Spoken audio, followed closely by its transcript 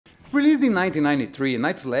Released in 1993,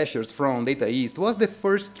 Night Slashers from Data East was the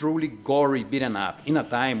first truly gory beat-em up, in a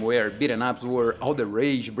time where beat-em ups were all the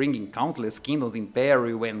rage, bringing countless kingdoms in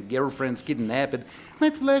peril and girlfriends kidnapped.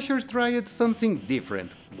 Night Slashers tried something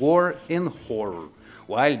different, gore and horror.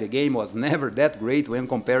 While the game was never that great when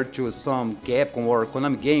compared to some Capcom or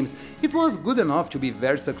Konami games, it was good enough to be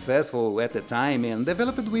very successful at the time and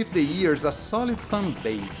developed with the years a solid fan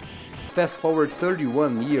base. Fast forward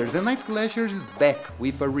 31 years and Night Slashers is back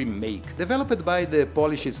with a remake, developed by the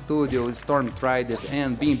Polish Studio Storm Trident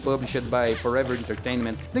and being published by Forever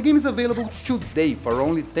Entertainment. The game is available today for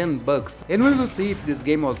only $10, and we will see if this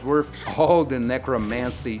game was worth all the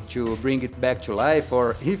necromancy to bring it back to life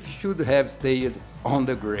or if it should have stayed on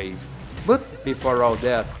the grave. But before all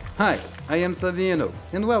that, hi, I am Savino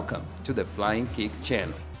and welcome to the Flying Kick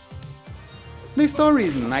channel. The story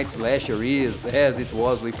in Night Slasher is, as it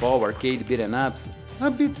was with all arcade beat-em ups, a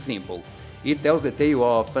bit simple. It tells the tale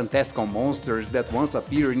of fantastical monsters that once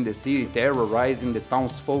appeared in the city, terrorizing the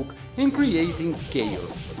townsfolk and creating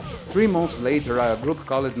chaos. 3 months later, a group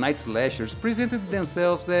called Night Slashers presented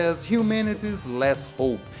themselves as humanity's last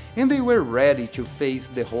hope, and they were ready to face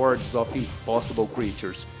the hordes of impossible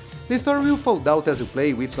creatures. The story will fold out as you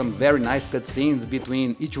play, with some very nice cutscenes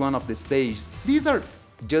between each one of the stages. These are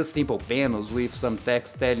just simple panels with some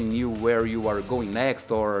text telling you where you are going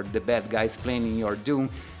next or the bad guys planning your doom,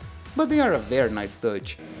 but they are a very nice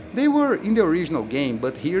touch. They were in the original game,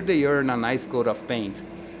 but here they earn a nice coat of paint.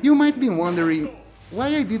 You might be wondering why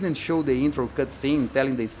I didn't show the intro cutscene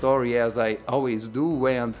telling the story as I always do,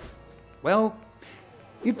 and well,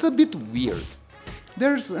 it's a bit weird.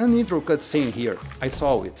 There's an intro cutscene here, I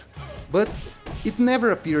saw it, but it never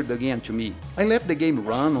appeared again to me. I let the game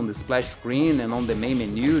run on the splash screen and on the main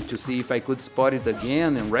menu to see if I could spot it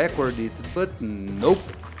again and record it, but nope,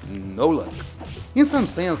 no luck. In some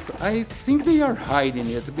sense, I think they are hiding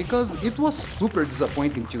it, because it was super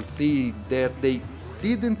disappointing to see that they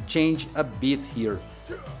didn't change a bit here.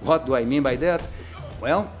 What do I mean by that?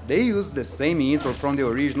 Well, they used the same intro from the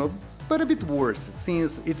original, but a bit worse,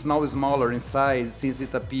 since it's now smaller in size, since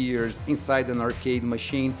it appears inside an arcade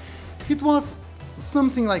machine. It was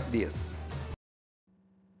something like this.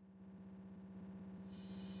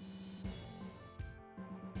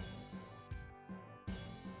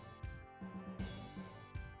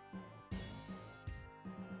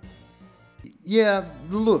 Yeah,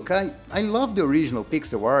 look, I love the original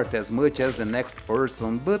pixel art as much as the next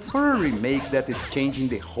person, but for a remake that is changing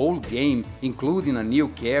the whole game, including a new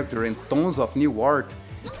character and tons of new art,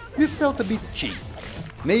 this felt a bit cheap.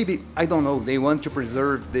 Maybe, I don't know, they want to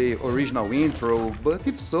preserve the original intro, but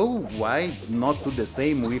if so, why not do the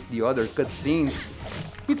same with the other cutscenes?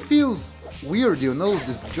 It feels weird, you know,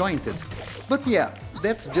 disjointed. But yeah,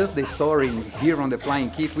 that's just the story. Here on the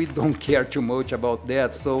Flying Kick we don't care too much about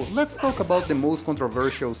that, so let's talk about the most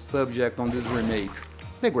controversial subject on this remake,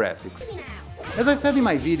 the graphics. As I said in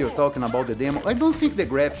my video talking about the demo, I don't think the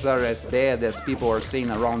graphics are as bad as people are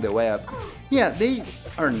saying around the web. Yeah, they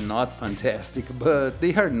are not fantastic, but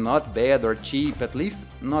they are not bad or cheap, at least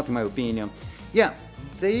not in my opinion. Yeah,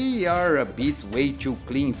 they are a bit way too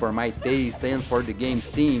clean for my taste and for the game's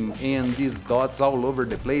theme, and these dots all over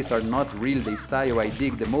the place are not really the style I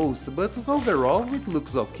dig the most, but overall it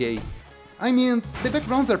looks okay. I mean, the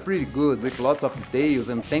backgrounds are pretty good, with lots of details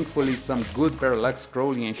and thankfully some good parallax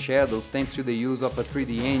scrolling and shadows thanks to the use of a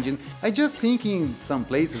 3D engine. I just think in some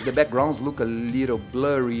places the backgrounds look a little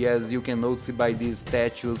blurry, as you can notice by these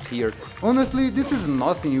statues here. Honestly, this is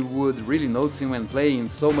nothing you would really notice when playing,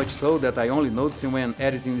 so much so that I only noticed when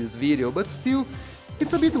editing this video, but still,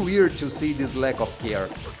 it's a bit weird to see this lack of care.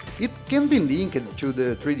 It can be linked to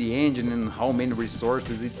the 3D engine and how many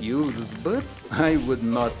resources it uses, but I would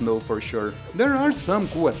not know for sure. There are some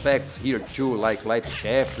cool effects here too, like light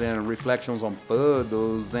shafts and reflections on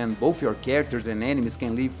puddles, and both your characters and enemies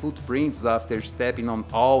can leave footprints after stepping on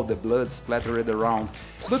all the blood splattered around.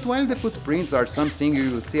 But while the footprints are something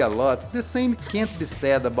you will see a lot, the same can't be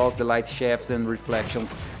said about the light shafts and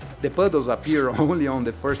reflections. The puddles appear only on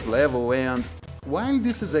the first level, and while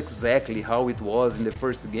this is exactly how it was in the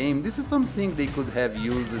first game, this is something they could have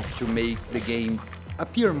used to make the game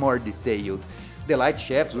appear more detailed. The light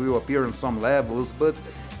shafts will appear on some levels, but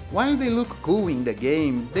while they look cool in the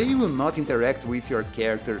game, they will not interact with your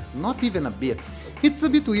character, not even a bit. It's a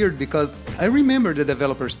bit weird because I remember the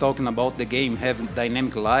developers talking about the game having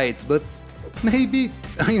dynamic lights, but maybe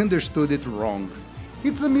I understood it wrong.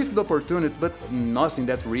 It's a missed opportunity, but nothing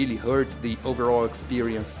that really hurts the overall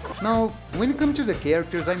experience. Now, when it comes to the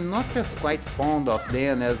characters, I'm not as quite fond of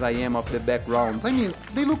them as I am of the backgrounds. I mean,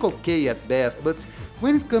 they look okay at best, but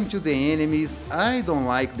When it comes to the enemies, I don't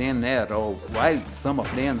like them at all. While some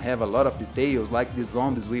of them have a lot of details, like the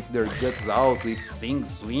zombies with their guts out, with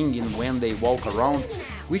things swinging when they walk around,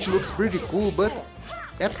 which looks pretty cool, but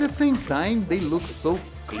at the same time they look so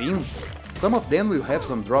clean. Some of them will have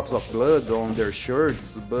some drops of blood on their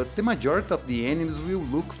shirts, but the majority of the enemies will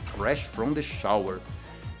look fresh from the shower.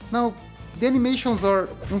 Now, the animations are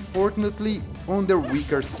unfortunately on the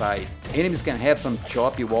weaker side. Enemies can have some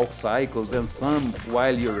choppy walk cycles, and some,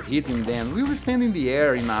 while you're hitting them, will stand in the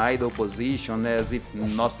air in an idle position as if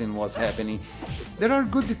nothing was happening. There are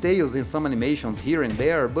good details in some animations here and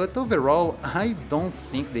there, but overall I don't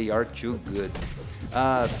think they are too good.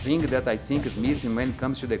 A thing that I think is missing when it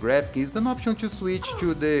comes to the graphic is an option to switch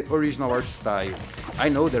to the original art style. I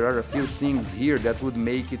know there are a few things here that would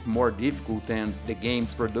make it more difficult and the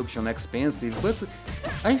game's production expensive, but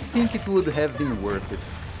I think it would have been worth it.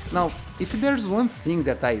 Now, if there's one thing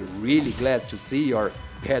that I'm really glad to see, or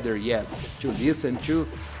better yet, to listen to,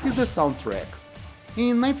 is the soundtrack.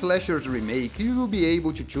 In Night Slasher's Remake, you will be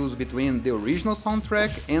able to choose between the original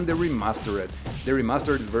soundtrack and the remastered. The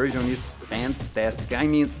remastered version is fantastic. I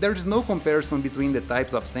mean, there's no comparison between the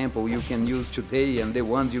types of sample you can use today and the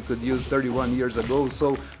ones you could use 31 years ago,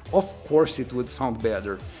 so of course it would sound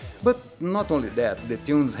better. But not only that, the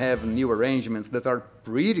tunes have new arrangements that are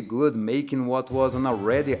pretty good, making what was an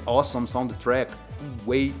already awesome soundtrack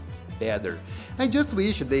way better. I just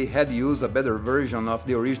wish they had used a better version of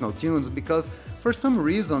the original tunes, because for some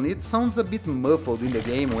reason it sounds a bit muffled in the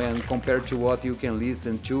game when compared to what you can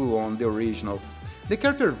listen to on the original. The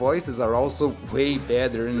character voices are also way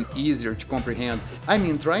better and easier to comprehend. I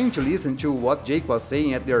mean, trying to listen to what Jake was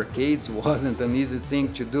saying at the arcades wasn't an easy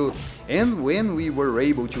thing to do, and when we were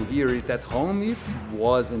able to hear it at home, it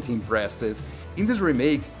wasn't impressive. In this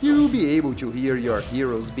remake, you will be able to hear your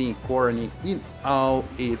heroes being corny in all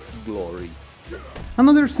its glory.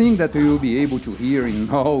 Another thing that you will be able to hear in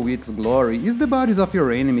all its glory is the bodies of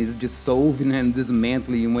your enemies dissolving and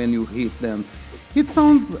dismantling when you hit them. It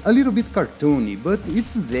sounds a little bit cartoony, but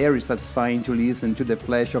it's very satisfying to listen to the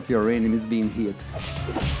flesh of your enemies being hit.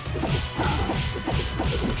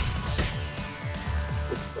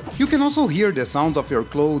 You can also hear the sound of your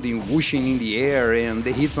clothing whooshing in the air and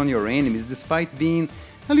the hits on your enemies, despite being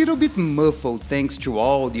a little bit muffled thanks to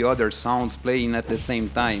all the other sounds playing at the same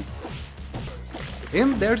time.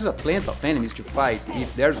 And there's a plenty of enemies to fight.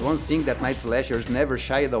 If there's one thing that Night Slashers never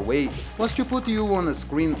shied away, was to put you on a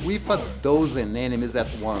screen with a dozen enemies at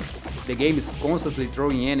once. The game is constantly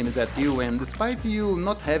throwing enemies at you, and despite you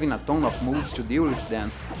not having a ton of moves to deal with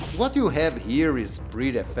them, what you have here is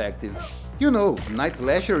pretty effective. You know, Night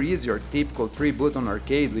Slasher is your typical 3-button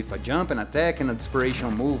arcade with a jump, an attack and a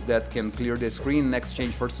desperation move that can clear the screen in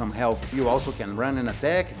exchange for some health. You also can run an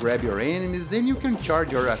attack, grab your enemies, and you can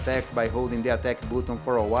charge your attacks by holding the attack button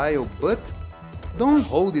for a while, but don't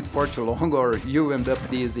hold it for too long or you end up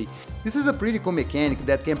dizzy. This is a pretty cool mechanic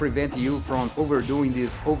that can prevent you from overdoing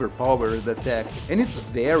this overpowered attack, and it's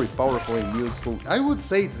very powerful and useful. I would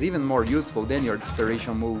say it's even more useful than your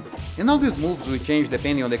desperation move. And all these moves will change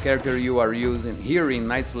depending on the character you are using. Here in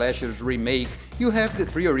Night Slasher's Remake, you have the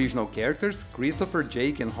 3 original characters, Christopher,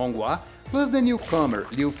 Jake and Honghua, plus the newcomer,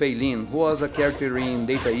 Liu Feilin, who was a character in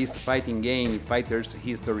Data East fighting game Fighter's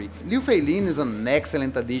History. Liu Feilin is an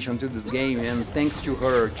excellent addition to this game, and thanks to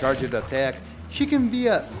her charged attack, she can be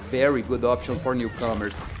a very good option for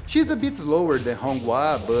newcomers. She's a bit slower than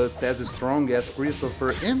Honghua, but as strong as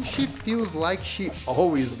Christopher, and she feels like she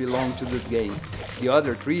always belonged to this game. The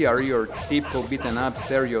other 3 are your typical beaten up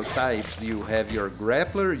stereotypes. You have your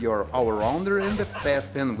grappler, your all-rounder, and the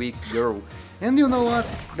fast and weak girl. And you know what?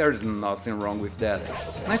 There's nothing wrong with that.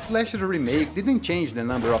 Night Slasher Remake didn't change the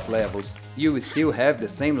number of levels. You still have the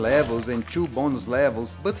same levels and 2 bonus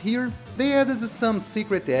levels, but here they added some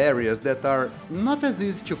secret areas that are not as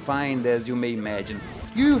easy to find as you may imagine.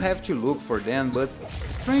 You have to look for them, but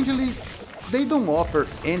strangely, they don't offer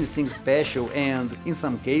anything special, and in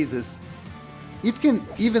some cases, it can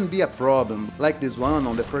even be a problem, like this one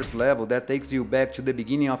on the first level that takes you back to the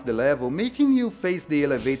beginning of the level, making you face the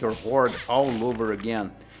elevator horde all over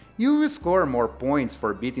again. You will score more points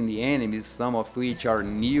for beating the enemies, some of which are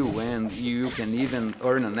new and you can even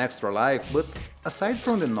earn an extra life, but aside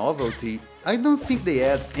from the novelty, I don't think they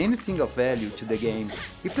add anything of value to the game.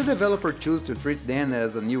 If the developer chooses to treat them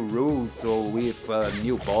as a new route or with a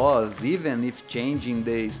new boss, even if changing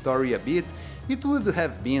the story a bit, it would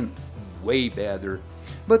have been way better.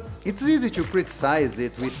 but it's easy to criticize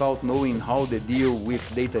it without knowing how the deal with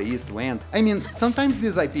Data East went. I mean, sometimes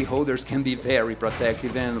these IP holders can be very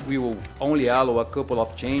protective and we will only allow a couple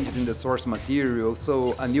of changes in the source material,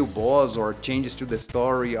 so a new boss or changes to the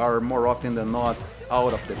story are more often than not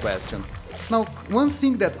out of the question. Now, one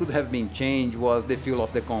thing that could have been changed was the feel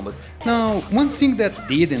of the combat.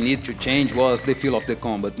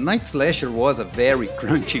 Night Slasher was a very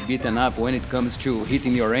crunchy beaten up when it comes to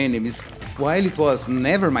hitting your enemies. While it was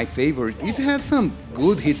never my favorite, it had some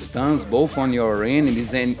good hit stuns both on your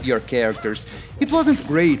enemies and your characters. It wasn't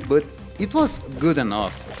great, but it was good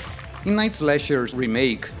enough. In Night Slasher's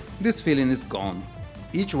remake, this feeling is gone.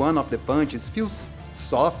 Each one of the punches feels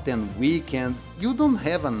soft and weak, and you don't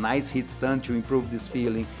have a nice hit stun to improve this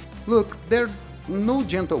feeling. Look, there's no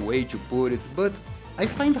gentle way to put it, but I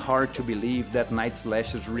find hard to believe that Night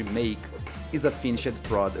Slasher's remake is a finished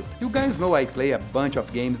product. You guys know I play a bunch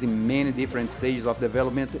of games in many different stages of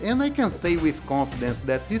development, and I can say with confidence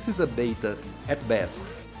that this is a beta at best.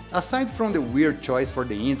 Aside from the weird choice for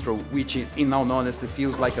the intro, which in all honesty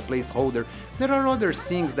feels like a placeholder, there are other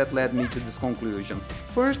things that led me to this conclusion.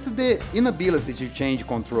 First, the inability to change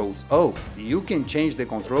controls. Oh, you can change the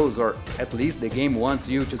controls, or at least the game wants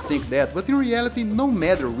you to think that, but in reality, no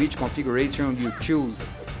matter which configuration you choose,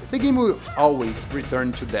 the game will always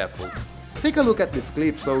return to default. Take a look at this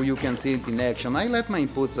clip so you can see it in action. I let my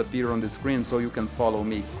inputs appear on the screen so you can follow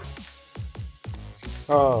me.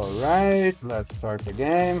 Alright, let's start the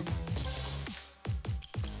game.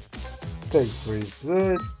 Stage 3 is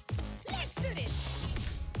good.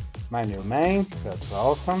 My new main, that's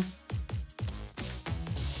awesome.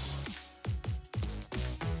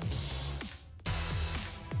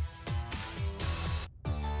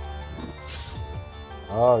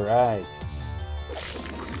 Alright.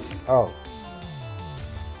 Oh.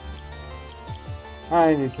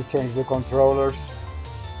 I need to change the controllers.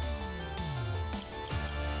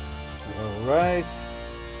 Alright,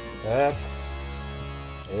 X,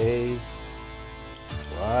 A,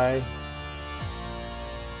 Y.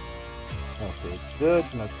 Okay, it's good,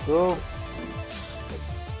 let's go.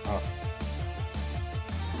 Oh.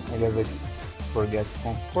 I guess I forget to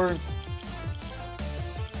confirm.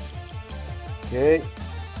 Okay.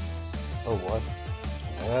 Oh, what?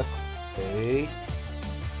 X, A.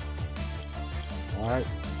 Alright,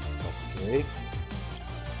 okay.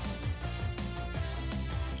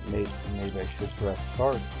 Maybe I should press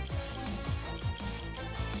start.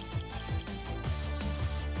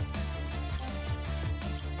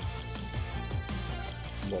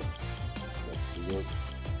 But that's good.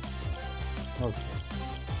 Okay.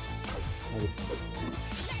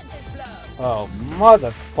 Oh,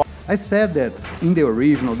 motherfucker. I said that in the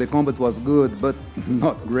original the combat was good, but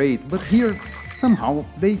not great, but here somehow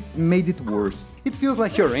they made it worse. It feels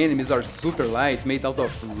like your enemies are super light, made out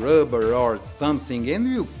of rubber or something, and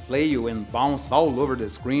you flail and bounce all over the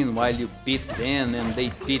screen while you beat them and they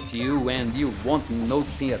beat you, and you won't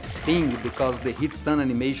notice a thing because the hit stun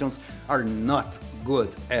animations are not good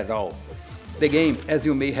at all. The game, as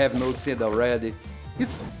you may have noticed already,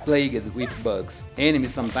 is plagued with bugs.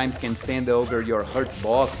 Enemies sometimes can stand over your hurt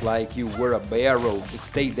box like you were a barrel,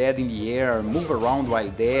 stay dead in the air, move around while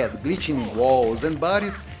dead, glitching walls, and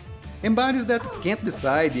bodies that can't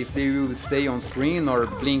decide if they will stay on screen or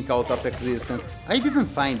blink out of existence. I didn't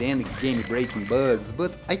find any game-breaking bugs,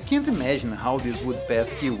 but I can't imagine how this would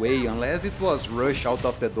pass QA unless it was rushed out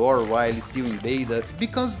of the door while still in beta,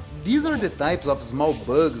 because these are the types of small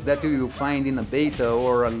bugs that you will find in a beta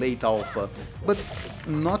or a late alpha, but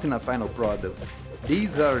not in a final product.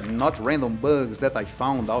 These are not random bugs that I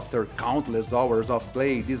found after countless hours of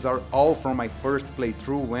play. These are all from my first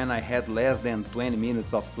playthrough when I had less than 20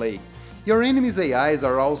 minutes of play. Your enemies' AIs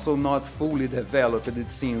are also not fully developed,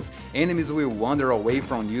 it seems. Enemies will wander away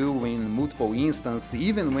from you in multiple instances,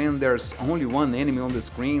 even when there's only one enemy on the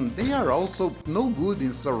screen. They are also no good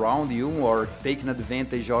in surround you or taking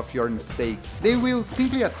advantage of your mistakes. They will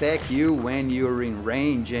simply attack you when you're in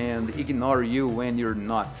range and ignore you when you're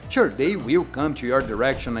not. Sure, they will come to your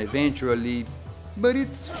direction eventually, but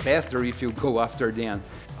it's faster if you go after them.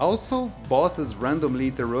 Also, bosses randomly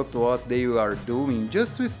interrupt what they are doing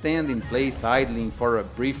just to stand in place idling for a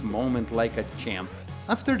brief moment like a champ.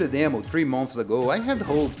 After the demo 3 months ago, I had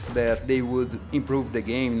hopes that they would improve the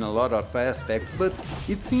game in a lot of aspects, but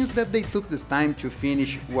it seems that they took this time to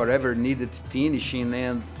finish whatever needed finishing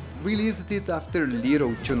and released it after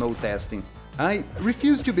little to no testing. I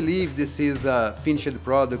refuse to believe this is a finished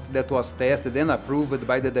product that was tested and approved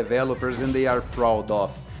by the developers and they are proud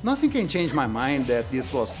of. Nothing can change my mind that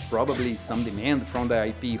this was probably some demand from the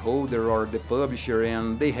IP holder or the publisher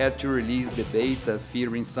and they had to release the beta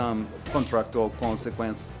fearing some contractual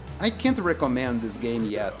consequence. I can't recommend this game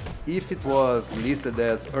yet. If it was listed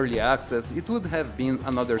as early access, it would have been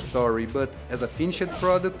another story, but as a finished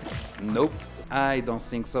product, nope, I don't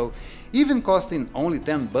think so. Even costing only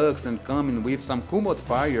 $10 and coming with some cool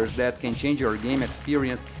modifiers that can change your game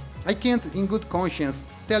experience, I can't in good conscience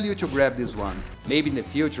tell you to grab this one. Maybe in the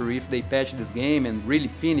future, if they patch this game and really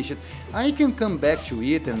finish it, I can come back to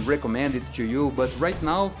it and recommend it to you, but right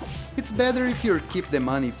now, it's better if you keep the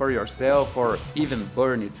money for yourself or even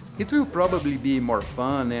burn it. It will probably be more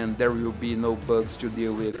fun and there will be no bugs to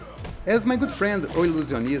deal with. As my good friend O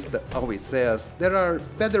Illusionista always says, there are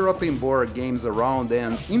better open board games around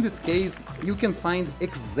and in this case you can find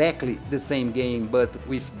exactly the same game but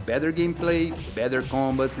with better gameplay, better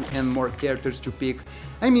combat and more characters to pick.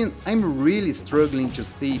 I mean, I'm really struggling to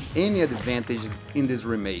see any advantages in this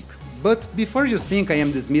remake. But before you think I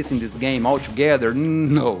am dismissing this game altogether,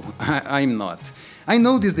 no, I'm not. I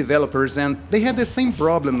know these developers and they had the same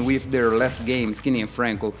problem with their last game, Skinny and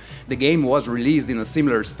Franco. The game was released in a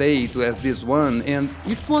similar state as this one and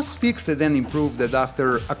it was fixed and improved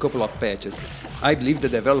after a couple of patches. I believe the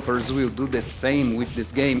developers will do the same with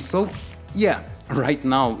this game, so yeah, right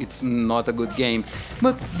now it's not a good game.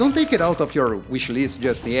 But don't take it out of your wishlist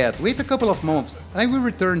just yet, wait a couple of months. I will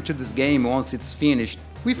return to this game once it's finished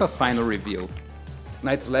with a final review.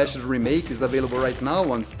 Night Slash's Remake is available right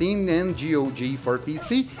now on Steam and GOG for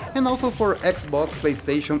PC and also for Xbox,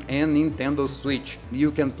 PlayStation and Nintendo Switch. You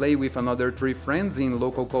can play with another 3 friends in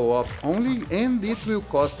local co-op only and it will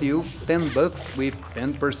cost you $10 with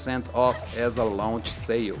 10% off as a launch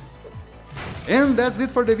sale. And that's it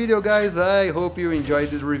for the video, guys. I hope you enjoyed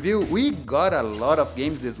this review. We got a lot of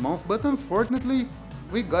games this month, but unfortunately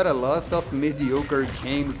we got a lot of mediocre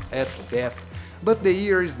games at best. But the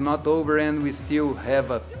year is not over and we still have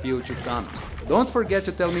a few to come. Don't forget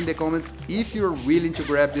to tell me in the comments if you're willing to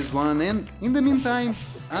grab this one, and in the meantime,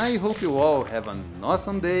 I hope you all have an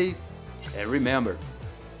awesome day, and remember,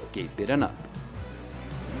 keep it up.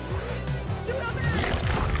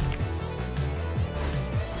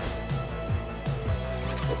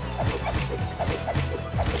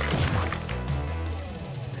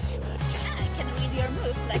 I can read your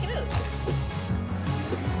moves like a moose.